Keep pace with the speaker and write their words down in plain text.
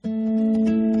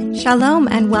Shalom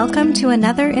and welcome to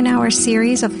another in our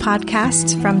series of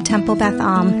podcasts from Temple Beth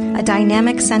Am, a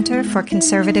dynamic center for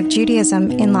conservative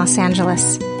Judaism in Los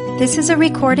Angeles. This is a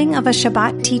recording of a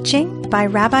Shabbat teaching by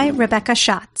Rabbi Rebecca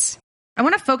Schatz. I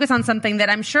want to focus on something that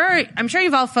I'm sure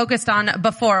you've all focused on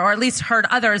before, or at least heard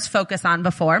others focus on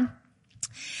before.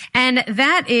 And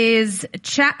that is,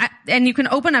 and you can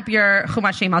open up your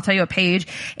Chumashim, I'll tell you a page.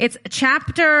 It's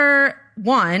chapter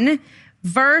 1,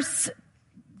 verse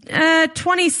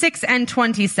 26 and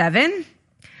 27.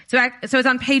 So it's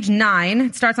on page 9.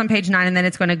 It starts on page 9 and then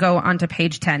it's going to go on to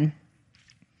page 10.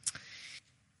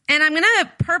 And I'm going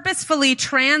to purposefully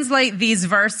translate these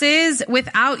verses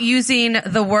without using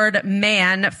the word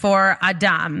man for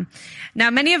Adam.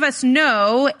 Now, many of us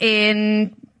know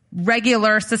in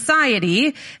regular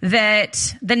society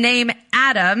that the name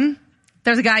Adam,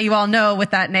 there's a guy you all know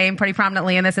with that name pretty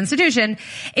prominently in this institution,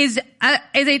 is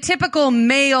a typical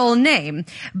male name.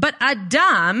 But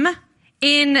Adam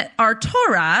in our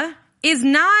Torah is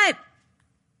not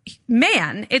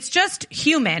man. It's just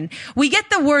human. We get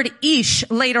the word ish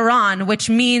later on, which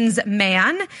means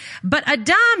man, but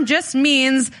Adam just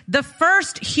means the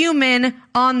first human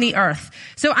on the earth.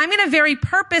 So I'm going to very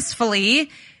purposefully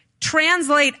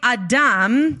translate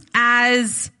Adam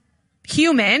as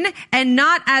human and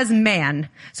not as man.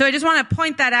 So I just want to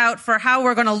point that out for how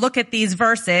we're going to look at these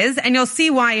verses, and you'll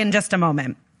see why in just a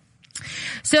moment.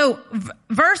 So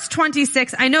verse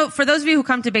 26, I know for those of you who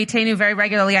come to Beitenu very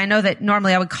regularly, I know that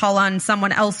normally I would call on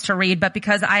someone else to read, but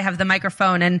because I have the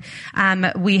microphone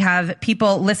and we have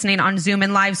people listening on Zoom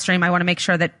and live stream, I want to make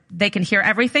sure that they can hear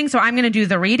everything. So I'm going to do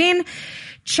the reading.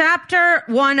 Chapter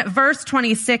 1, verse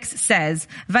 26 says,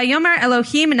 Vayomer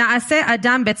Elohim na'aseh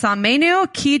Adam betzalmenu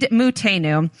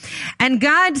kidmutenu. And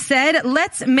God said,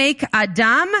 let's make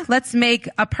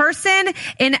a person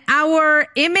in our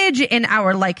image, in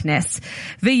our likeness.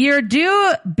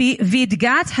 V'yirdu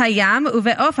vidgat hayam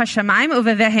uve'of hashamayim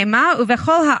uvevehema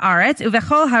uvechol haaretz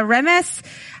uvechol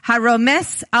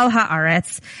haromes al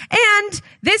haaretz. And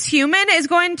this human is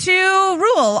going to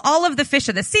rule all of the fish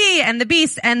of the sea and the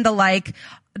beasts and the like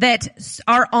that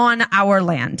are on our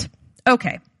land.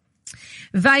 Okay.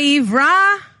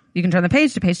 Vayivra, you can turn the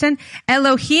page to page 10.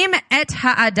 Elohim et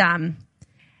ha'adam.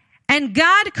 And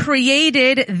God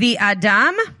created the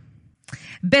Adam.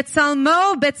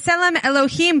 Betzalmo betzelem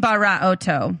Elohim bara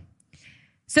oto.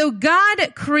 So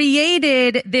God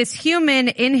created this human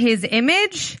in his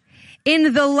image.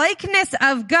 In the likeness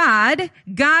of God,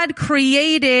 God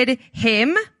created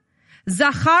him.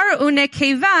 Zachar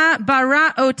unekeva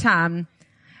bara otam.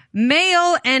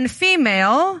 Male and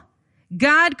female,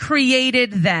 God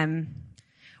created them.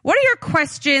 What are your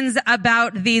questions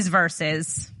about these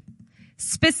verses?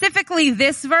 Specifically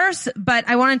this verse, but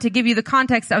I wanted to give you the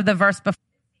context of the verse before.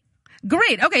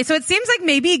 Great. Okay. So it seems like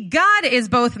maybe God is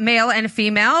both male and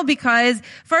female because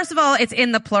first of all, it's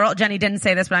in the plural. Jenny didn't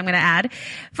say this, but I'm going to add.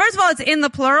 First of all, it's in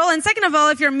the plural. And second of all,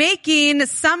 if you're making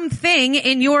something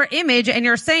in your image and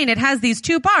you're saying it has these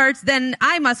two parts, then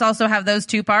I must also have those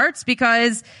two parts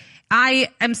because I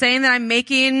am saying that I'm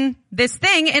making this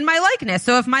thing in my likeness.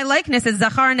 So if my likeness is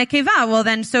Zachar Nekeva, well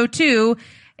then so too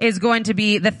is going to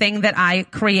be the thing that I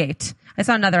create. I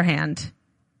saw another hand.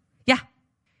 Yeah.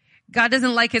 God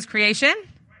doesn't like his creation?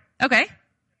 Okay.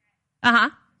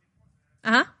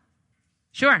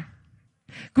 Sure.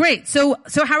 Great. So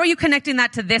how are you connecting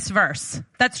that to this verse?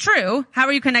 That's true. How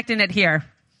are you connecting it here?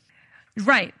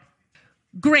 Right.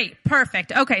 Great.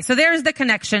 Perfect. Okay. So there's the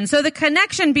connection. So the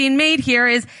connection being made here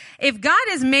is if God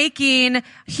is making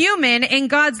human in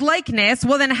God's likeness,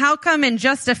 well then how come in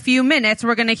just a few minutes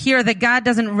we're going to hear that God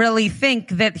doesn't really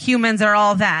think that humans are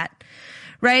all that?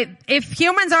 Right? If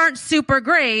humans aren't super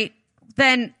great,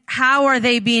 then how are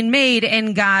they being made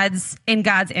in God's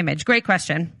image? Great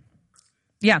question.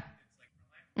 Yeah.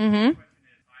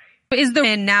 Is the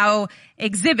man now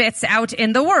exhibits out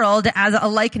in the world as a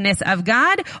likeness of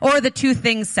God, or are the two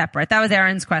things separate? That was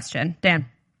Aaron's question. Dan.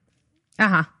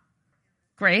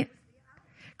 Great.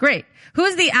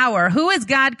 Who's the hour? Who is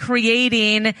God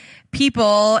creating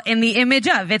people in the image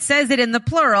of? It says it in the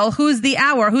plural. Who's the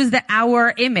hour? Who's the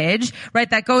hour image? Right?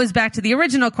 That goes back to the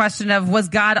original question of was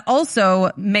God also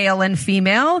male and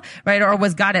female? Right? Or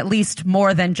was God at least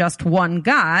more than just one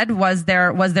God? Was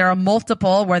there a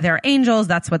multiple? Were there angels?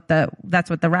 That's what the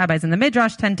rabbis in the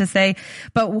Midrash tend to say.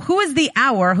 But who is the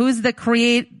hour? Who's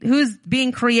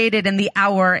being created in the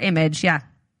hour image? Yeah.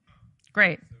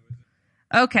 Great.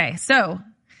 Okay. So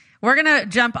we're going to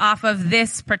jump off of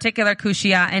this particular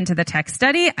kushia into the text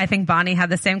study. I think Bonnie had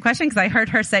the same question because I heard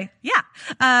her say,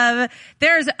 yeah.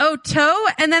 There's oto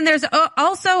and then there's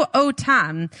also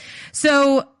otam.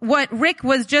 So what Rick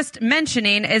was just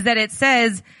mentioning is that it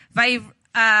says,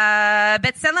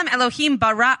 B'Tselem Elohim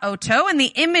bara oto, in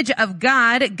the image of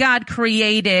God, God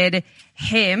created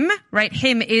him, right?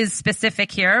 Him is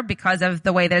specific here because of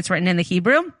the way that it's written in the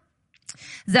Hebrew.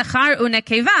 Zachar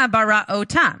unekeva bara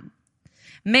otam.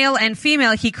 Male and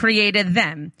female, he created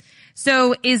them.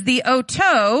 So is the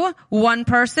oto one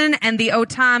person and the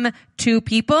otam two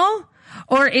people?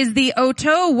 Or is the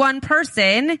oto one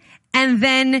person and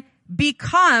then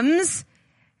becomes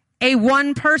a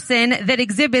one person that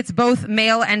exhibits both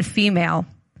male and female?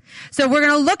 So we're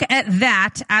going to look at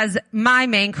that as my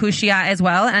main kushia as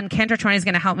well. And Cantor 20 is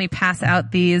going to help me pass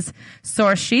out these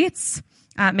source sheets.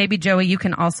 Maybe Joey, you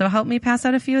can also help me pass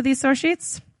out a few of these source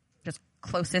sheets. Just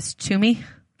closest to me.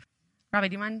 Robbie,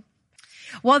 do you mind?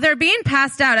 While they're being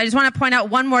passed out, I just want to point out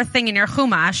one more thing in your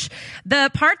Chumash. The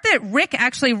part that Rick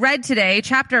actually read today,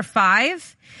 chapter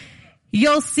 5,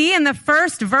 you'll see in the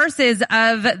first verses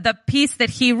of the piece that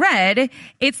he read,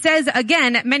 it says,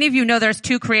 again, many of you know there's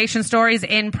two creation stories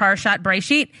in Parshat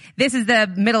Breshit. This is the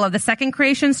middle of the second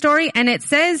creation story, and it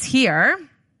says here,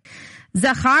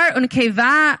 Zachar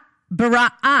unkeva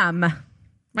bara'am,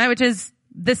 right, which is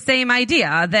the same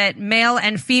idea that male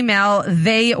and female,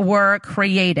 they were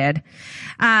created.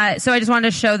 So I just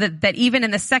wanted to show that even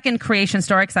in the second creation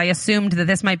story, because I assumed that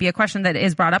this might be a question that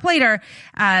is brought up later,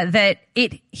 that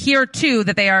it here too,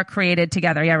 that they are created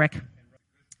together. Yeah, Rick?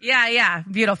 Yeah,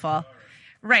 beautiful.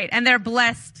 Right. And they're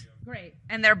blessed. Great.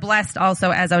 And they're blessed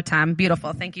also as Otam.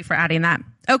 Beautiful. Thank you for adding that.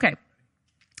 Okay.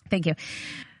 Thank you.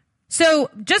 So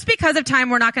just because of time,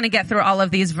 we're not going to get through all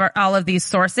of these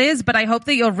sources, but I hope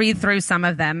that you'll read through some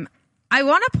of them. I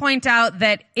want to point out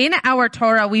that in our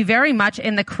Torah, we very much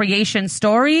in the creation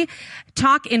story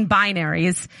talk in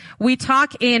binaries. We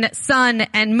talk in sun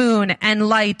and moon and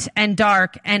light and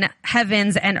dark and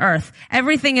heavens and earth.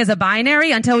 Everything is a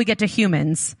binary until we get to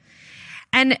humans.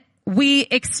 And we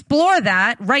explore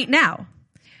that right now.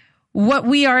 What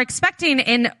we are expecting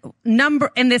in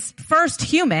this first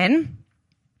human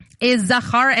is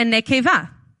Zachar and Nekeva.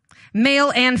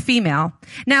 Male and female.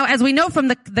 Now, as we know from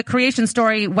the creation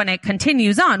story, when it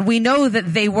continues on, we know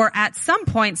that they were at some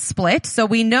point split. So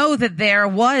we know that there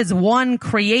was one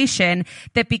creation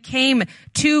that became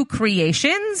two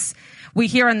creations. We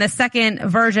hear in the second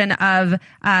version of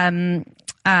the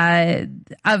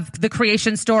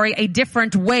creation story a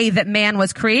different way that man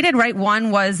was created, right?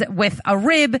 One was with a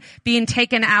rib being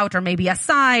taken out or maybe a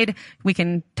side. We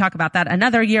can talk about that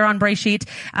another year on Breshit,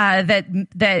 that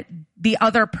the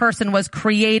other person was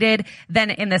created.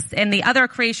 Then in the other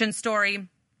creation story,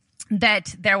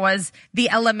 that there was the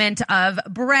element of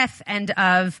breath and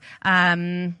of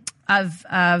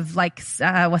like, what's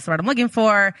the word I'm looking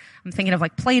for? I'm thinking of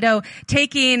like Play-Doh,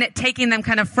 taking them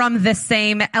kind of from the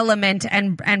same element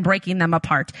and breaking them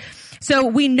apart. So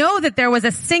we know that there was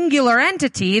a singular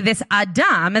entity, this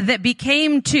Adam, that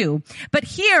became two. But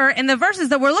here in the verses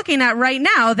that we're looking at right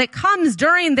now, that comes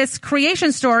during this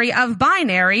creation story of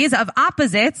binaries, of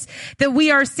opposites, that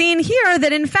we are seeing here,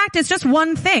 that in fact is just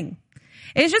one thing.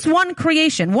 It's just one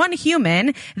creation, one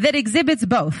human that exhibits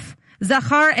both,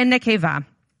 Zachar and Nekeva.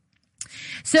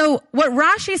 So what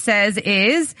Rashi says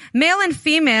is male and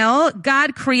female,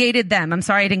 God created them. I'm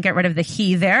sorry I didn't get rid of the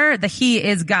he there. The he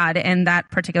is God in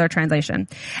that particular translation.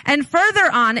 And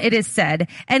further on it is said,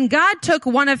 and God took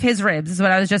one of his ribs, is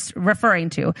what I was just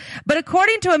referring to. But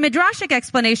according to a midrashic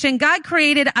explanation, God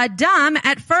created Adam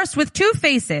at first with two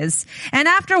faces, and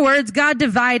afterwards God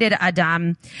divided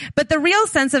Adam. But the real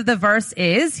sense of the verse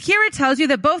is, here it tells you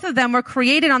that both of them were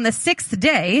created on the sixth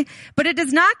day, but it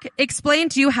does not explain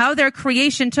to you how their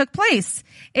creation took place.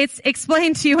 It's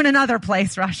explained to you in another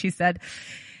place, Rashi said.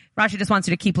 Rashi just wants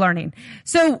you to keep learning.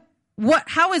 So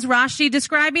how is Rashi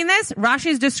describing this? Rashi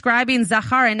is describing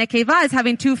Zachar and Nekeva as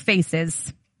having two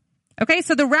faces. Okay,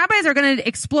 so the rabbis are going to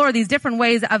explore these different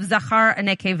ways of Zachar and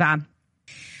Nekeva.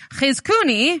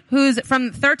 Chizkuni, who's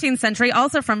from 13th century,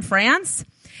 also from France,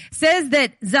 says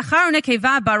that Zachar and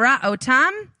Nekeva bara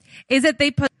otam is that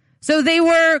they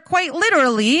were quite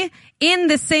literally in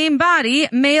the same body,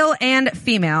 male and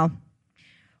female.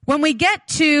 When we get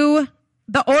to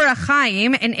the Or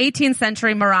HaChaim in 18th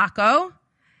century Morocco,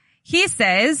 he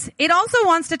says, it also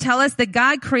wants to tell us that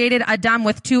God created Adam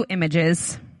with two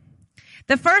images.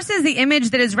 The first is the image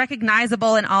that is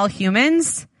recognizable in all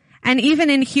humans, and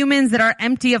even in humans that are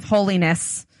empty of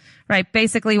holiness. Right?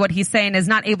 Basically what he's saying is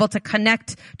not able to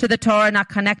connect to the Torah, not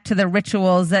connect to the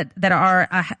rituals that are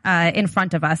in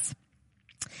front of us.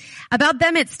 About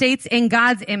them it states in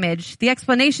God's image, the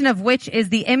explanation of which is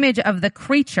the image of the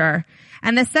creature.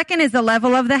 And the second is the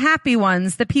level of the happy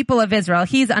ones, the people of Israel.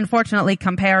 He's unfortunately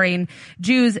comparing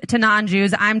Jews to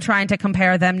non-Jews. I'm trying to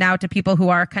compare them now to people who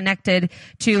are connected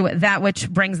to that which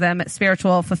brings them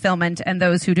spiritual fulfillment and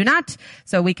those who do not.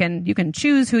 So you can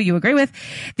choose who you agree with.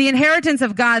 The inheritance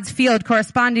of God's field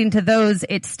corresponding to those,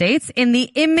 it states, in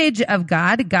the image of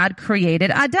God, God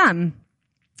created Adam.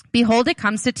 Behold, it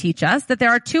comes to teach us that there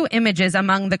are two images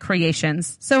among the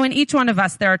creations. So in each one of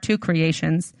us, there are two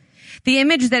creations. The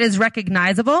image that is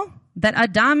recognizable, that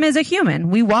Adam is a human.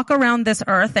 We walk around this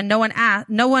earth and no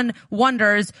one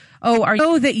wonders, oh, are you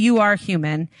know that you are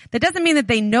human? That doesn't mean that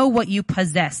they know what you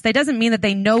possess. That doesn't mean that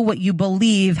they know what you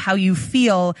believe, how you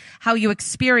feel, how you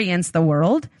experience the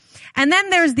world. And then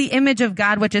there's the image of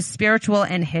God, which is spiritual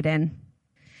and hidden.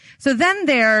 So then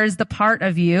there's the part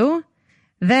of you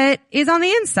that is on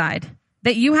the inside,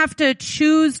 that you have to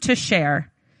choose to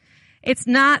share. It's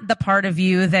not the part of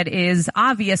you that is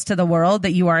obvious to the world,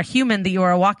 that you are a human, that you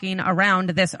are walking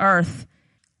around this earth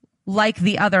like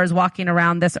the others walking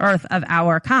around this earth of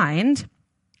our kind.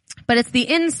 But it's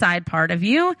the inside part of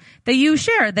you that you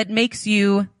share that makes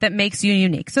you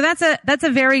unique. So that's a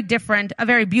very different, a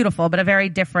very beautiful, but a very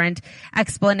different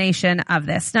explanation of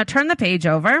this. Now turn the page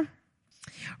over.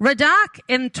 Radak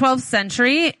in 12th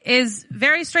century is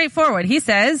very straightforward. He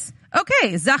says,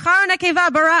 okay, Zachar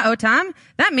Nekeva bara otam.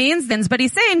 That means, but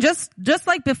he's saying just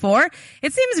like before,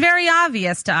 it seems very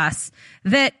obvious to us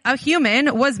that a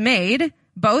human was made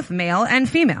both male and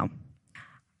female.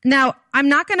 Now, I'm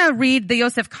not going to read the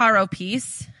Yosef Karo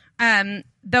piece,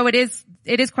 though it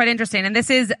is quite interesting. And this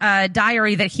is a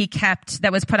diary that he kept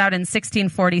that was put out in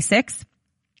 1646.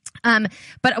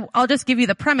 But I'll just give you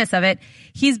the premise of it.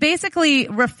 He's basically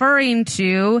referring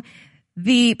to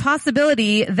the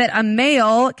possibility that a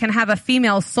male can have a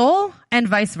female soul and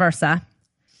vice versa.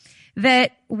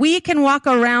 That we can walk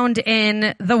around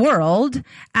in the world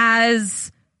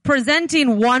as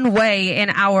presenting one way in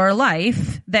our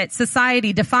life that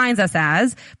society defines us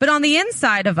as, but on the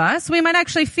inside of us, we might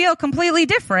actually feel completely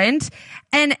different.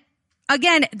 And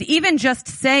again, even just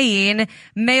saying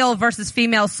male versus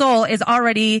female soul is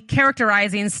already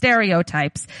characterizing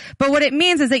stereotypes. But what it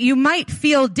means is that you might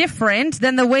feel different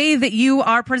than the way that you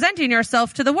are presenting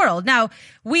yourself to the world. Now,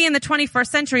 we in the 21st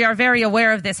century are very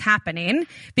aware of this happening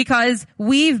because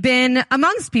we've been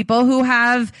amongst people who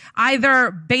have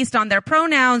either based on their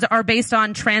pronouns or based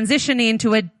on transitioning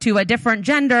to a different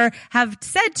gender have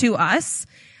said to us,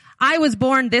 I was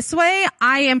born this way.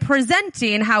 I am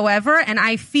presenting, however, and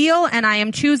I feel and I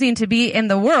am choosing to be in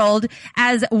the world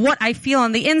as what I feel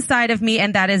on the inside of me,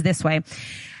 and that is this way.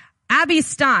 Abby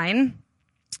Stein,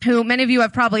 who many of you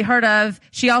have probably heard of,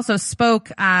 she also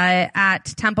spoke at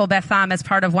Temple Beth Am as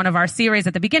part of one of our series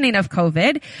at the beginning of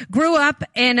COVID, grew up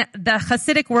in the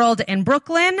Hasidic world in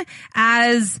Brooklyn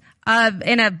as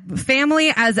in a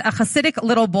family as a Hasidic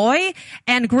little boy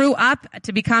and grew up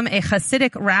to become a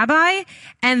Hasidic rabbi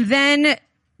and then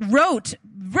wrote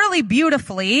really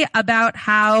beautifully about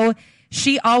how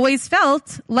she always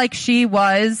felt like she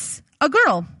was a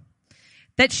girl.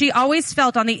 That she always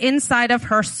felt on the inside of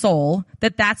her soul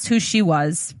that that's who she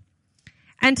was.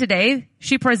 And today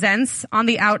she presents on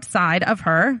the outside of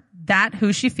her that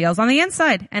who she feels on the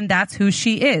inside, and that's who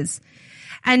she is.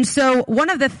 And so one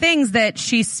of the things that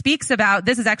she speaks about,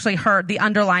 this is actually the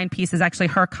underlined piece is actually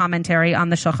her commentary on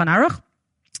the Shulchan Aruch.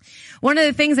 One of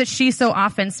the things that she so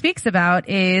often speaks about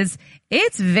is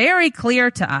it's very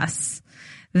clear to us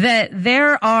that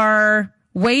there are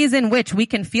ways in which we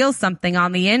can feel something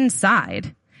on the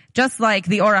inside, just like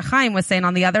the Orach Chaim was saying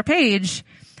on the other page,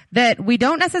 that we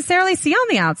don't necessarily see on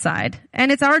the outside.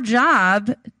 And it's our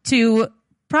job to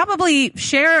probably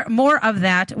share more of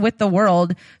that with the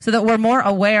world so that we're more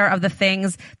aware of the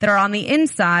things that are on the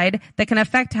inside that can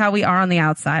affect how we are on the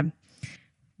outside.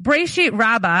 Breshit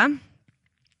Rabbah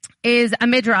is a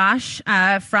midrash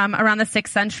from around the 6th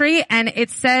century, and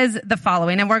it says the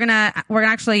following. And we're gonna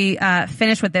actually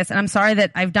finish with this. And I'm sorry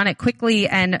that I've done it quickly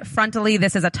and frontally.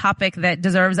 This is a topic that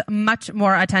deserves much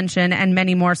more attention and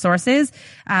many more sources.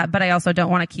 But I also don't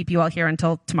want to keep you all here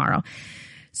until tomorrow.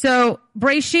 So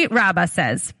Breshit Rabbah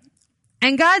says,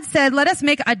 and God said, let us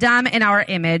make Adam in our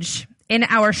image, in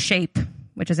our shape,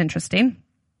 which is interesting.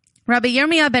 Rabbi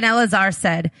Yirmiyah ben Elazar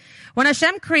said, when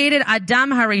Hashem created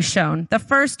Adam Harishon, the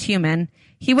first human,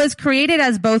 he was created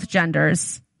as both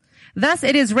genders. Thus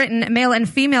it is written, male and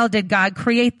female did God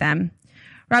create them.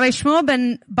 Rabbi Shmuel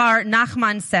ben Bar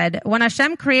Nachman said, when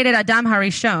Hashem created Adam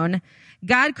Harishon,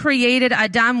 God created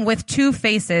Adam with two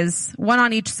faces, one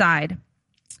on each side.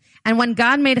 And when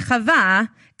God made Chava,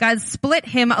 God split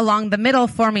him along the middle,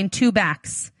 forming two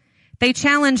backs. They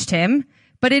challenged him,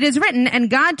 but it is written, and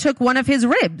God took one of his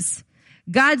ribs.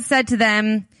 God said to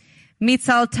them,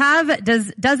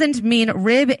 Mitzaltav doesn't mean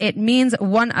rib, it means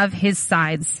one of his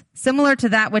sides, similar to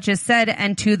that which is said,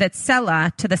 and to the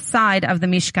tzela, to the side of the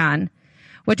Mishkan,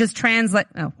 which is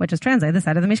translated the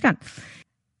side of the Mishkan.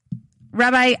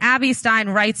 Rabbi Abby Stein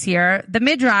writes here, the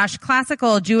Midrash,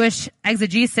 classical Jewish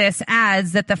exegesis,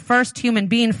 adds that the first human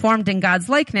being formed in God's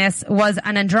likeness was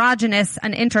an androgynous,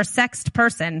 an intersexed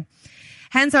person.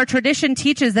 Hence, our tradition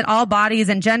teaches that all bodies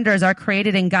and genders are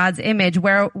created in God's image,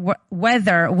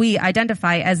 whether we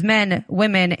identify as men,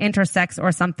 women, intersex,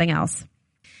 or something else.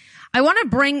 I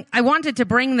wanted to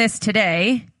bring this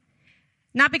today,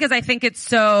 not because I think it's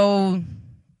so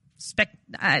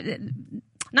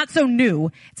not so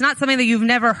new. It's not something that you've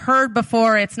never heard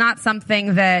before. It's not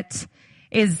something that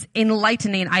is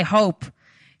enlightening, I hope,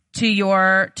 to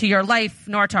your life,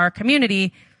 nor to our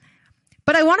community.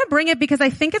 But I want to bring it because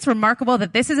I think it's remarkable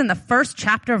that this is in the first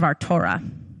chapter of our Torah.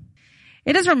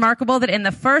 It is remarkable that in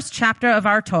the first chapter of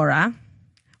our Torah,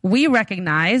 we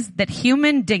recognize that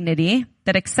human dignity,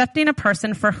 that accepting a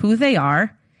person for who they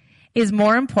are, is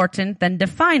more important than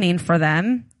defining for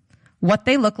them what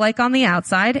they look like on the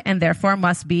outside, and therefore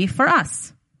must be for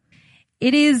us.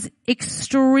 It is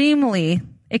extremely,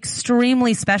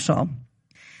 extremely special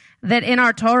that in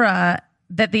our Torah,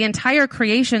 that the entire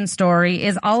creation story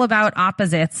is all about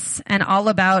opposites and all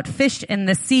about fish in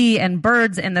the sea and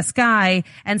birds in the sky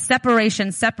and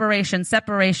separation, separation,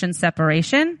 separation,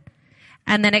 separation.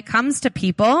 And then it comes to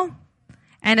people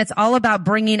and it's all about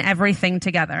bringing everything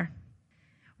together.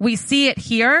 We see it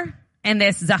here in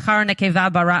this Zachar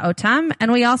Nekeva Bara Otam,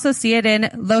 and we also see it in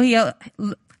Lo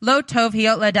Tov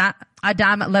Hiot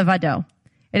Adam Levado.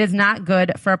 It is not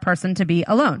good for a person to be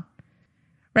alone.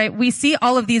 Right? We see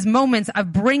all of these moments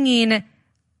of bringing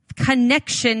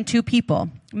connection to people,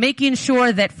 making sure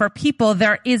that for people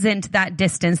there isn't that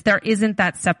distance, there isn't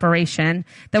that separation,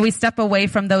 that we step away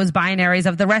from those binaries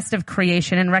of the rest of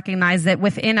creation and recognize that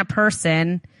within a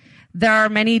person, there are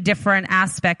many different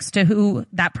aspects to who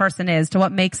that person is, to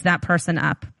what makes that person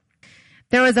up.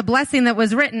 There was a blessing that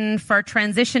was written for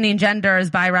transitioning genders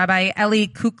by Rabbi Eli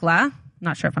Kukla. I'm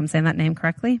not sure if I'm saying that name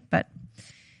correctly, but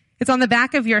it's on the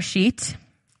back of your sheet.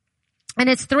 And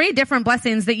it's 3 different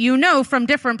blessings that you know from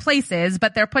different places,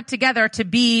 but they're put together to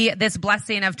be this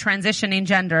blessing of transitioning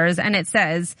genders. And it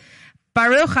says,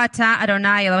 Baruch atah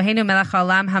Adonai Eloheinu melech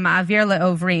haolam hama'avir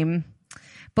le'ovrim.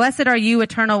 Blessed are you,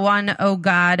 Eternal One, O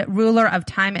God, ruler of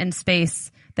time and space,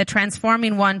 the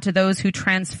transforming one to those who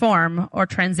transform or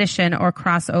transition or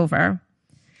cross over.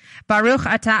 Baruch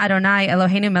atah Adonai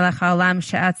Eloheinu melech haolam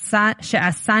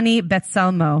she'asani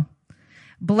betzalmo.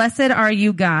 Blessed are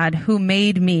you, God, who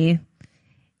made me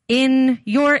in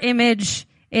your image,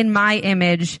 in my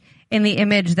image, in the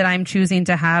image that I'm choosing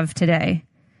to have today.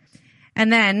 And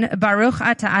then, Baruch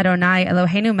atah Adonai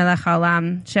Eloheinu melech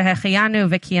haolam, shehechiyanu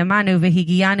v'kiyamanu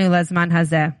v'higiyanu lezman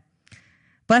hazeh.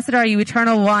 Blessed are you,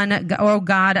 Eternal One, O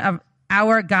God,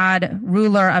 our God,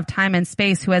 ruler of time and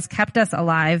space, who has kept us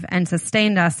alive and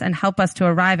sustained us and helped us to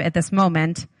arrive at this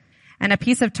moment. And a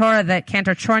piece of Torah that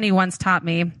Cantor Chorny once taught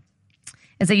me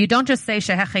is that you don't just say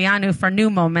shehechiyanu for new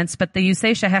moments, but that you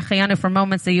say shehechiyanu for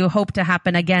moments that you hope to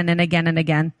happen again and again and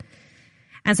again.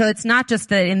 And so it's not just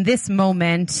that in this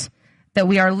moment that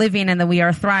we are living and that we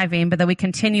are thriving, but that we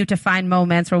continue to find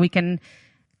moments where we can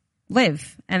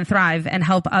live and thrive and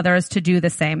help others to do the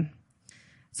same.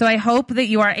 So I hope that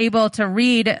you are able to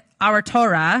read our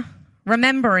Torah,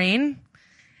 remembering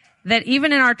that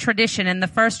even in our tradition, in the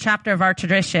first chapter of our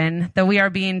tradition, that we are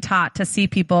being taught to see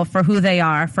people for who they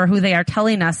are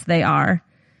telling us they are,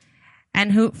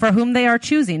 and for whom they are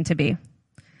choosing to be.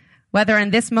 Whether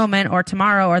in this moment or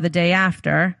tomorrow or the day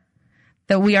after,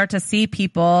 that we are to see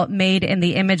people made in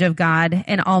the image of God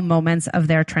in all moments of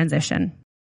their transition.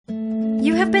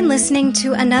 You have been listening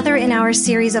to another in our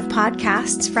series of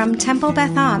podcasts from Temple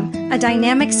Beth Am, a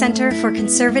dynamic center for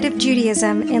conservative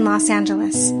Judaism in Los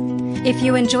Angeles. If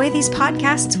you enjoy these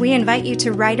podcasts, we invite you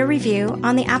to write a review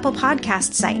on the Apple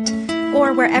Podcast site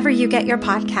or wherever you get your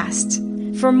podcasts.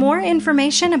 For more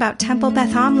information about Temple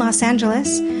Beth Am Los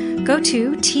Angeles, go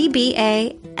to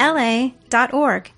tbala.org.